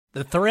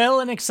The thrill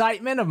and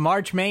excitement of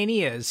March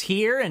Mania is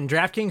here, and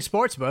DraftKings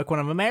Sportsbook, one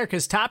of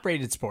America's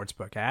top-rated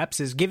sportsbook apps,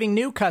 is giving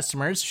new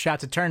customers a shot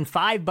to turn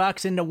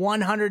 $5 into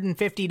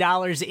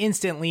 $150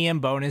 instantly in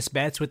bonus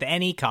bets with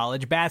any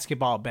college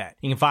basketball bet.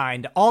 You can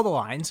find all the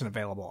lines and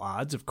available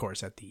odds, of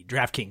course, at the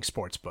DraftKings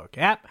Sportsbook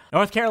app.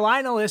 North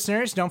Carolina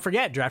listeners, don't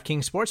forget,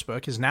 DraftKings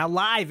Sportsbook is now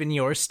live in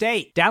your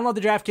state. Download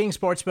the DraftKings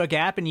Sportsbook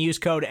app and use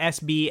code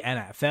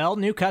SBNFL.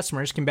 New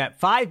customers can bet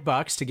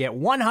 $5 to get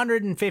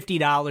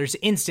 $150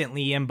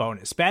 instantly in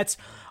bonus bets,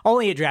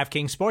 only at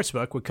DraftKings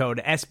Sportsbook with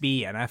code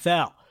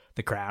SBNFL.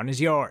 The crown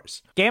is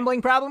yours.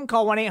 Gambling problem?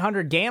 Call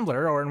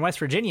 1-800-GAMBLER, or in West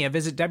Virginia,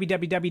 visit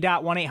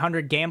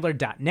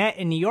www.1800gambler.net.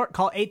 In New York,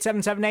 call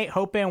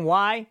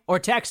 8778-HOPE-NY or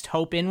text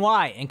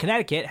HOPE-NY. In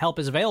Connecticut, help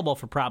is available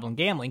for problem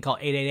gambling. Call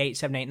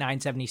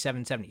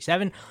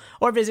 888-789-7777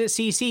 or visit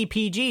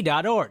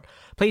ccpg.org.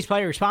 Please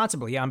play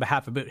responsibly on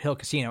behalf of Boot Hill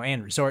Casino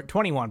and Resort.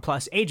 21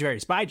 plus, age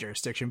varies by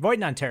jurisdiction. Void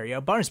in Ontario.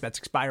 Bonus bets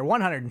expire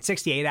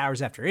 168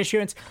 hours after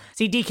issuance.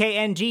 See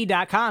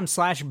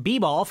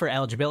dkng.com/bball for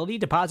eligibility,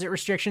 deposit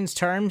restrictions,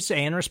 terms,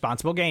 and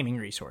responsible gaming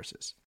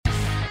resources.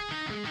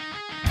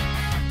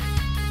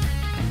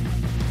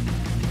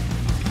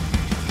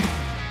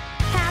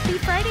 Happy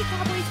Friday,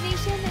 Cowboys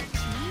Nation.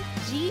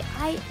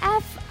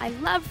 TGIF. I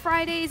love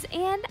Fridays,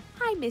 and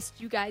I missed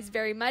you guys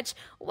very much.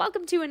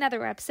 Welcome to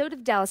another episode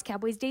of Dallas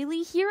Cowboys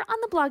Daily here on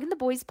the Blog and the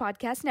Boys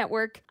Podcast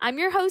Network. I'm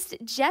your host,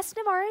 Jess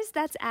Navarez.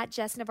 That's at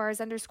Jess Navarez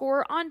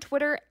 _ on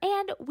Twitter,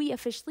 and we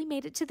officially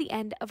made it to the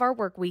end of our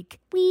work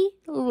week. We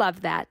love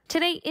that.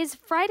 Today is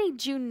Friday,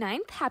 June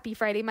 9th. Happy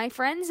Friday, my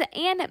friends,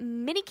 and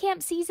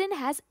minicamp season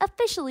has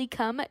officially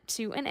come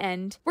to an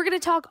end. We're going to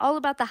talk all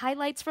about the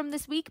highlights from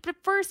this week, but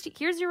first,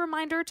 here's your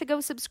reminder to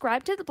go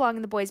subscribe to the Blog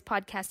and the Boys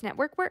Podcast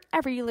Network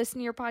wherever you listen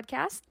to your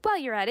podcast. While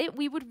you're at it,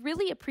 we would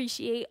really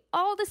appreciate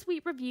all the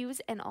sweet reviews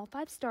and all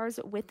 5 stars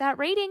with that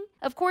rating.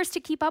 Of course,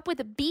 to keep up with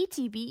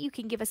BTB, you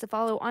can give us a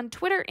follow on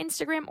Twitter,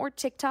 Instagram, or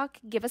TikTok,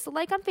 give us a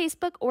like on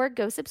Facebook, or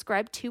go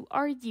subscribe to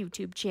our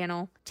YouTube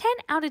channel. 10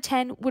 out of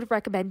 10 would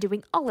recommend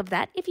doing all of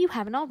that if you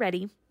haven't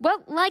already.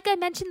 Well, like I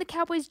mentioned, the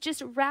Cowboys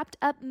just wrapped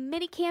up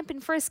minicamp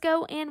in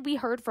Frisco, and we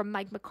heard from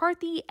Mike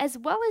McCarthy as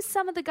well as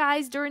some of the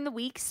guys during the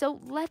week, so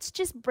let's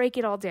just break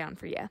it all down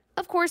for you.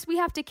 Of course, we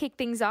have to kick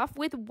things off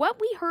with what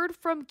we heard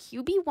from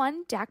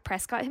QB1 Dak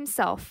Prescott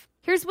himself.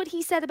 Here's what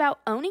he said about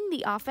owning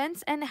the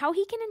offense and how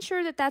he can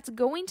ensure that that's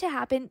going to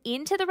happen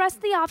into the rest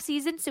of the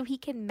offseason so he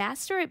can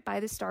master it by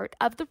the start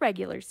of the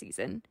regular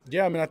season.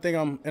 Yeah, I think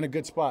I'm in a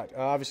good spot.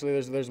 Obviously,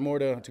 there's more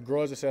to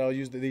grow. As I said, I'll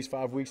use these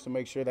 5 weeks to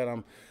make sure that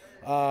I'm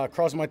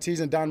crossing my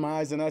T's and dotting my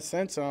I's in that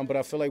sense. But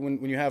I feel like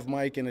when you have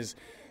Mike and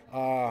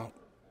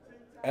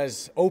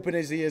as open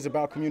as he is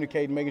about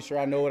communicating, making sure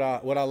I know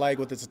what I like,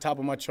 what's at the top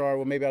of my chart,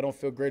 what maybe I don't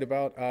feel great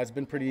about, it's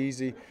been pretty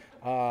easy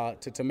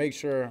to make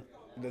sure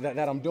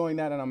that I'm doing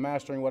that and I'm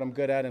mastering what I'm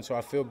good at. And so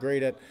I feel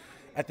great at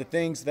the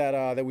things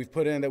that we've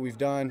put in, that we've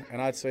done.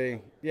 And I'd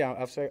say, yeah,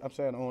 I'd say I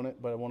own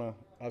it, but I want to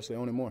obviously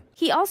own it more.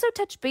 He also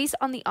touched base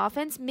on the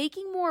offense,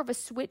 making more of a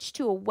switch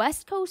to a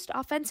West Coast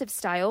offensive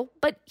style.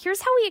 But here's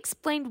how he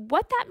explained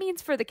what that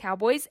means for the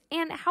Cowboys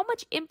and how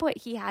much input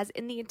he has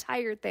in the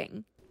entire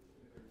thing.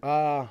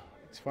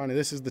 It's funny.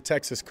 This is the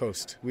Texas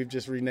Coast. We've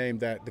just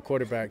renamed that, the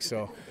quarterback.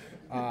 So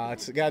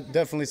it's got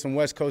definitely some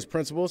West Coast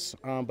principles,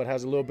 but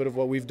has a little bit of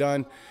what we've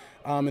done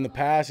in the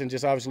past, and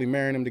just obviously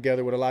marrying them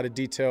together with a lot of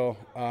detail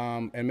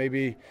and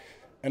maybe,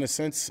 in a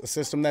sense, a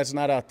system that's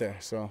not out there.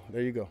 So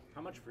there you go.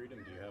 How much freedom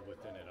do you have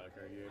within it? Like,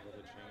 are you able to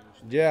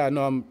change? Yeah,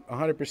 no, I'm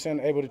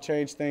 100% able to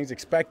change things,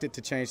 expected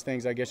to change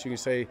things, I guess you can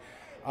say,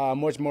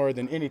 much more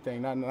than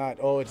anything. Not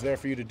it's there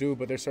for you to do,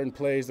 but there's certain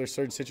plays, there's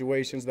certain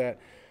situations that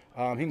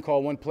he can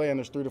call one play, and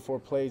there's 3 to 4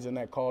 plays in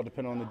that call,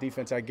 depending on the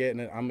defense I get,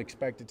 and I'm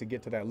expected to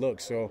get to that look.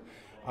 So,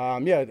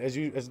 yeah, as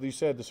you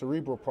said, the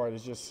cerebral part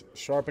is just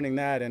sharpening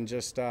that, and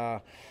just,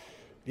 I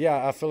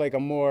feel like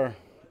I'm more,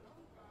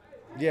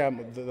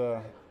 what's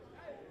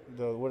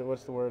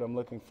the word I'm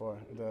looking for?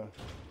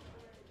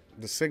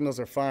 The signals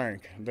are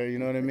firing. You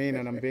know what I mean?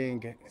 And I'm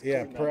being,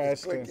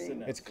 pressed.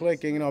 It's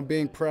clicking. I'm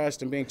being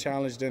pressed and being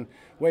challenged in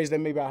ways that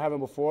maybe I haven't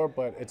before,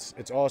 but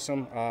it's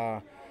awesome.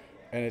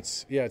 And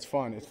it's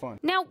fun. It's fun.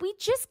 Now, we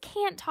just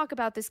can't talk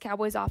about this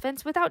Cowboys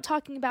offense without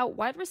talking about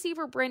wide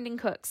receiver Brandon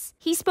Cooks.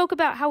 He spoke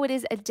about how it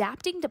is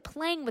adapting to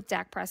playing with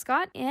Dak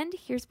Prescott, and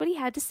here's what he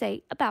had to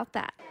say about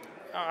that.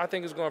 I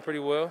think it's going pretty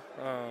well.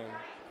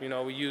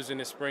 We're using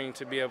the spring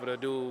to be able to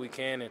do what we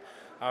can, and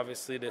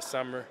obviously this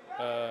summer,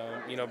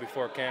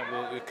 before camp,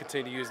 we'll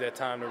continue to use that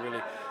time to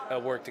really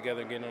work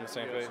together and get on the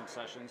same page. Some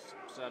sessions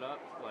set up,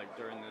 like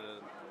during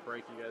the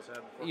break you guys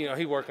had before?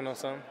 He working on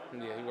something.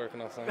 Yeah, he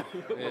working on something.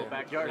 Little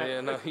backyard.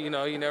 Yeah, no,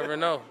 you never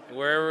know.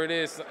 Wherever it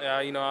is,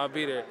 I'll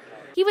be there.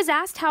 He was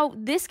asked how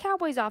this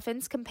Cowboys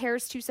offense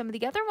compares to some of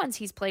the other ones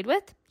he's played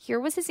with. Here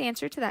was his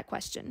answer to that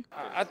question.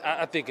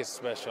 I think it's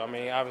special. I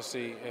mean,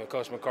 obviously,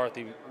 Coach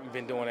McCarthy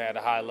been doing it at a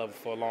high level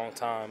for a long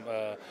time.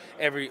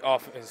 Every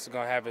offense is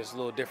going to have its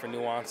little different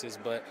nuances,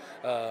 but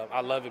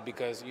I love it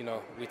because,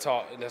 we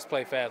talk, let's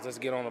play fast, let's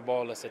get on the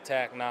ball, let's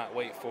attack, not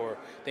wait for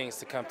things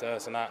to come to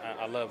us, and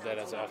I love that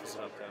as an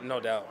officer.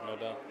 No doubt.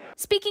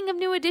 Speaking of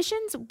new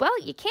additions,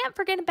 well, you can't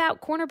forget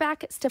about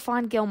cornerback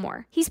Stephon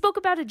Gilmore. He spoke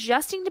about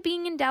adjusting to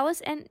being in Dallas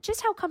and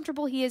just how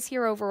comfortable he is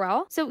here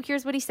overall. So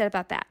here's what he said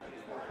about that.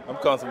 I'm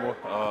comfortable,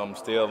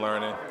 still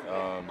learning,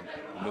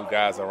 new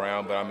guys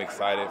around, but I'm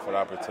excited for the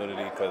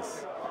opportunity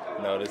because,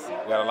 we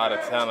got a lot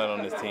of talent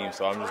on this team,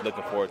 so I'm just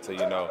looking forward to,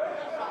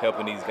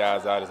 helping these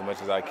guys out as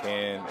much as I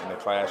can in the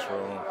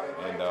classroom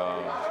and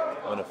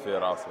on the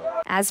field also.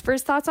 As for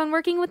his thoughts on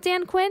working with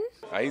Dan Quinn?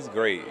 He's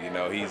great, he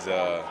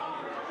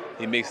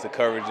makes the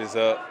coverages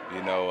up,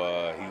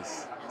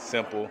 he's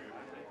simple,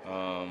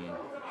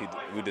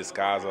 we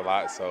disguise a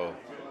lot, so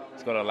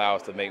it's going to allow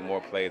us to make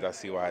more plays. I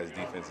see why his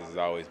defense has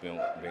always been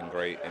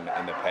great in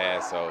the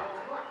past. So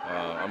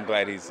I'm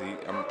glad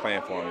I'm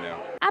playing for him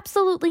now.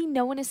 Absolutely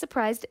no one is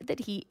surprised that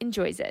he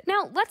enjoys it.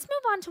 Now, let's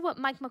move on to what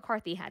Mike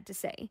McCarthy had to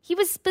say. He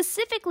was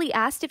specifically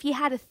asked if he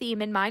had a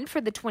theme in mind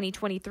for the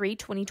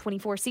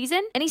 2023-2024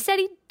 season, and he said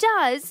he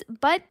does,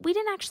 but we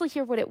didn't actually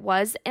hear what it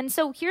was. And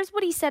so here's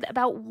what he said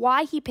about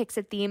why he picks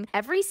a theme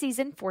every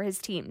season for his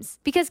teams.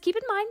 Because keep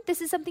in mind,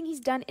 this is something he's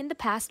done in the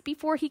past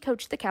before he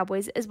coached the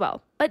Cowboys as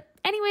well. But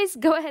anyways,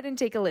 go ahead and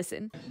take a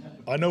listen.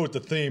 I know what the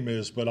theme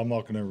is, but I'm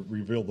not going to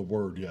reveal the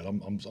word yet. I'm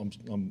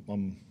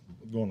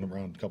going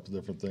around a couple of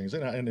different things,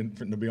 and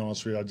to be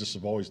honest with you, I just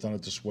have always done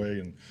it this way,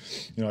 and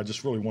I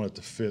just really want it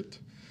to fit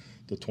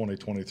the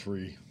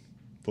 2023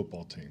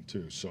 football team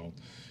too. So,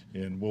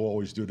 and we'll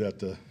always do that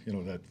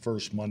that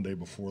first Monday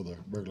before the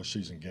regular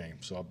season game.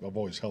 So I've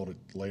always held it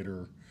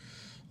later,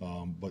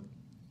 but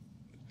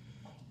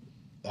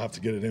I'll have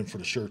to get it in for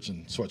the shirts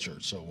and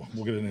sweatshirts, so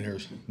we'll get it in here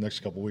next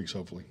couple weeks,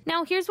 hopefully.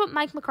 Now, here's what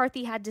Mike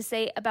McCarthy had to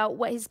say about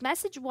what his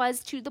message was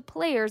to the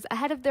players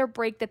ahead of their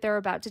break that they're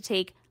about to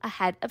take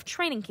ahead of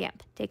training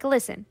camp. Take a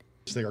listen.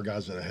 I think our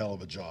guys did a hell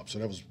of a job, so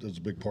that was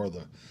a big part of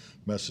the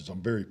message.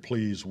 I'm very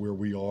pleased where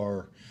we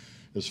are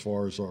as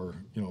far as our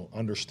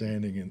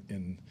understanding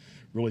and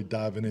really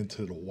diving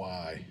into the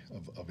why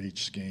of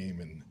each scheme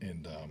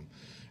and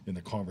in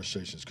the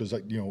conversations, because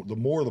the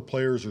more the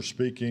players are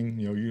speaking,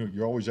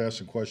 you're always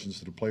asking questions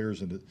to the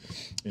players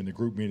in the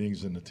group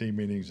meetings and the team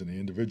meetings and the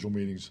individual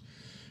meetings,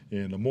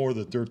 and the more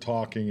that they're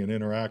talking and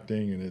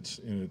interacting, and it's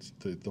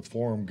the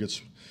forum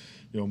gets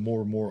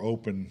more and more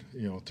open.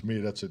 To me,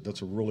 that's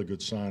a really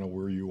good sign of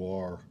where you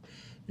are,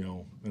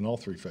 in all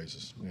three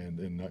phases.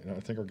 And I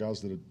think our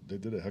guys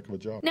did a heck of a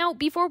job. Now,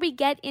 before we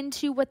get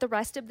into what the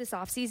rest of this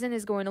offseason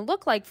is going to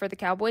look like for the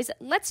Cowboys,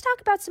 let's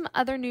talk about some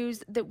other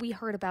news that we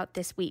heard about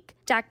this week.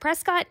 Dak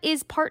Prescott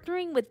is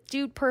partnering with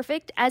Dude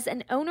Perfect as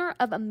an owner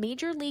of a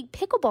Major League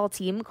pickleball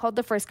team called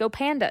the Frisco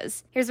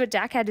Pandas. Here's what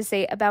Dak had to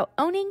say about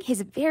owning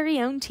his very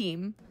own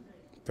team.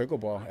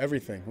 Pickleball,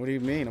 everything. What do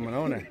you mean? I'm an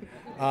owner.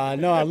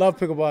 No, I love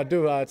pickleball. I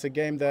do. It's a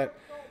game that,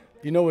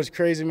 what's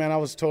crazy, man? I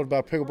was told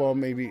about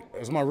pickleball it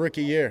was my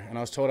rookie year, and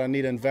I was told I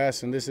need to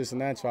invest in this, and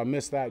that, so I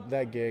missed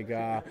that gig.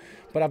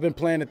 But I've been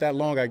playing it that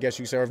long, I guess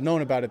you could say, or I've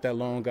known about it that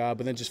long, but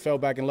then just fell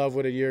back in love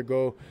with it a year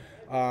ago.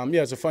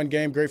 It's a fun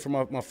game, great for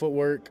my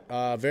footwork,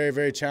 very,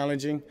 very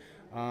challenging.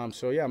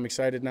 I'm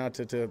excited now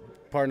to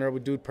partner up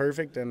with Dude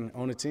Perfect and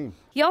own a team.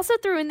 He also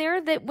threw in there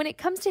that when it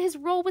comes to his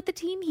role with the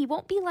team, he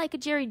won't be like a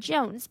Jerry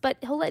Jones, but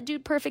he'll let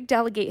Dude Perfect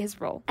delegate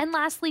his role. And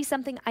lastly,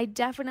 something I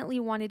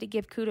definitely wanted to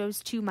give kudos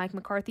to Mike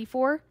McCarthy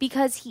for,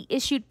 because he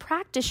issued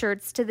practice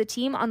shirts to the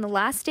team on the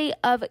last day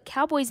of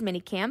Cowboys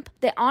Minicamp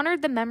that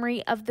honored the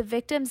memory of the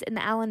victims in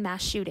the Allen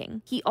mass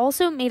shooting. He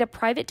also made a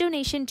private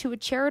donation to a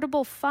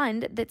charitable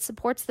fund that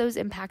supports those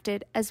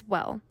impacted as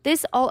well.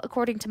 This all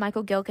according to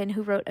Michael Gilkin,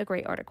 who wrote a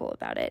great article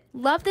about it.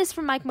 Love this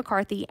from Mike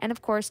McCarthy, and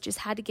of course, just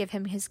had to give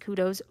him his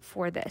kudos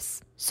for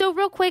this. So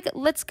real quick,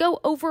 let's go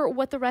over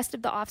what the rest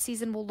of the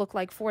offseason will look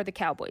like for the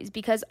Cowboys,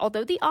 because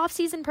although the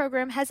offseason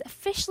program has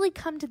officially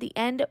come to the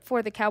end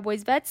for the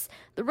Cowboys vets,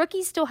 the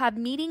rookies still have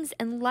meetings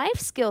and life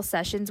skill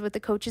sessions with the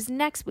coaches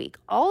next week,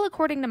 all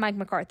according to Mike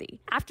McCarthy.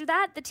 After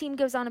that, the team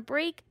goes on a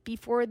break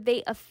before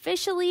they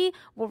officially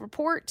will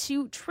report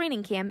to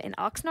training camp in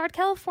Oxnard,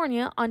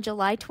 California on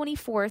July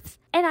 24th.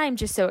 And I'm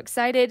just so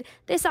excited.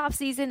 This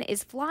offseason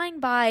is flying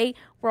by.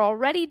 We're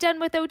already done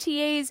with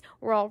OTAs.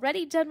 We're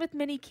already done with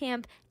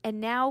minicamp. And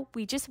now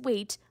we just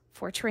wait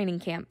for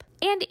training camp.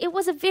 And it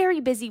was a very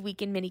busy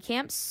week in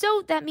minicamp,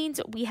 so that means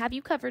we have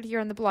you covered here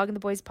on the Blog and the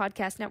Boys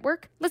Podcast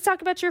Network. Let's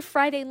talk about your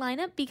Friday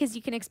lineup, because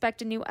you can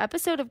expect a new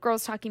episode of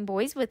Girls Talking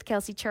Boys with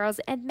Kelsey Charles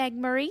and Meg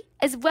Murray,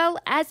 as well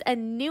as a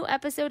new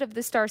episode of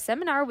the Star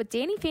Seminar with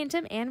Danny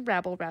Phantom and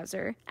Rabble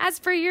Rouser. As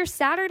for your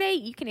Saturday,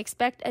 you can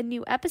expect a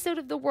new episode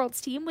of The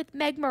World's Team with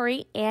Meg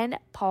Murray and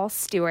Paul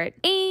Stewart.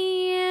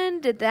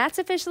 And that's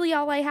officially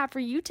all I have for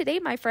you today,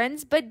 my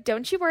friends, but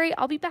don't you worry,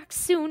 I'll be back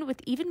soon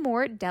with even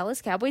more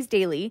Dallas Cowboys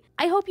Daily.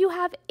 I hope you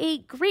have a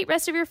great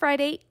rest of your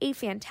Friday, a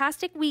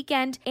fantastic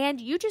weekend,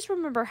 and you just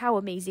remember how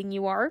amazing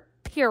you are.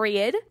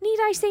 period. Need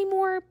I say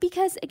more?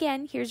 Because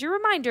again, here's your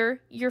reminder.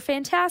 You're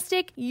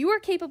fantastic. You are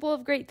capable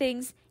of great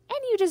things. And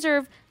you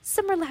deserve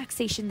some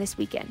relaxation this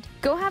weekend.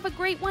 Go have a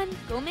great one.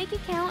 Go make it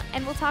count.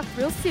 And we'll talk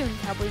real soon,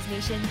 Cowboys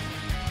Nation.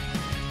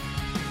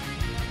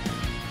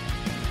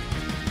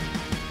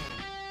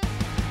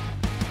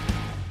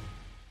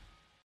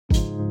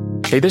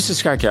 Hey, this is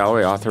Scott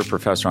Galloway, author,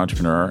 professor,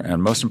 entrepreneur,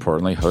 and most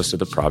importantly, host of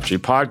the Prop G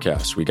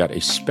podcast. We got a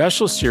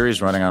special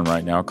series running on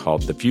right now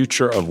called The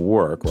Future of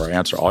Work, where I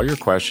answer all your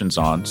questions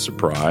on,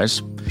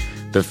 surprise,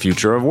 the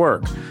future of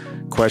work.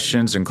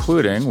 Questions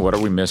including, what are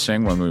we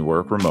missing when we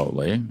work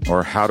remotely?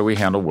 Or how do we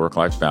handle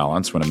work-life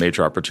balance when a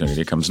major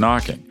opportunity comes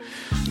knocking?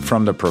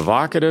 From the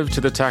provocative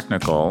to the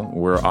technical,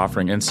 we're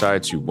offering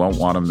insights you won't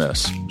want to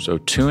miss. So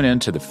tune in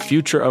to The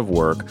Future of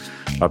Work,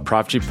 a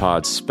Prop G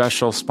Pod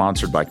special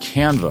sponsored by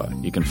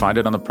Canva. You can find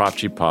it on the Prop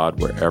G Pod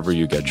wherever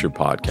you get your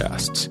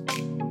podcasts.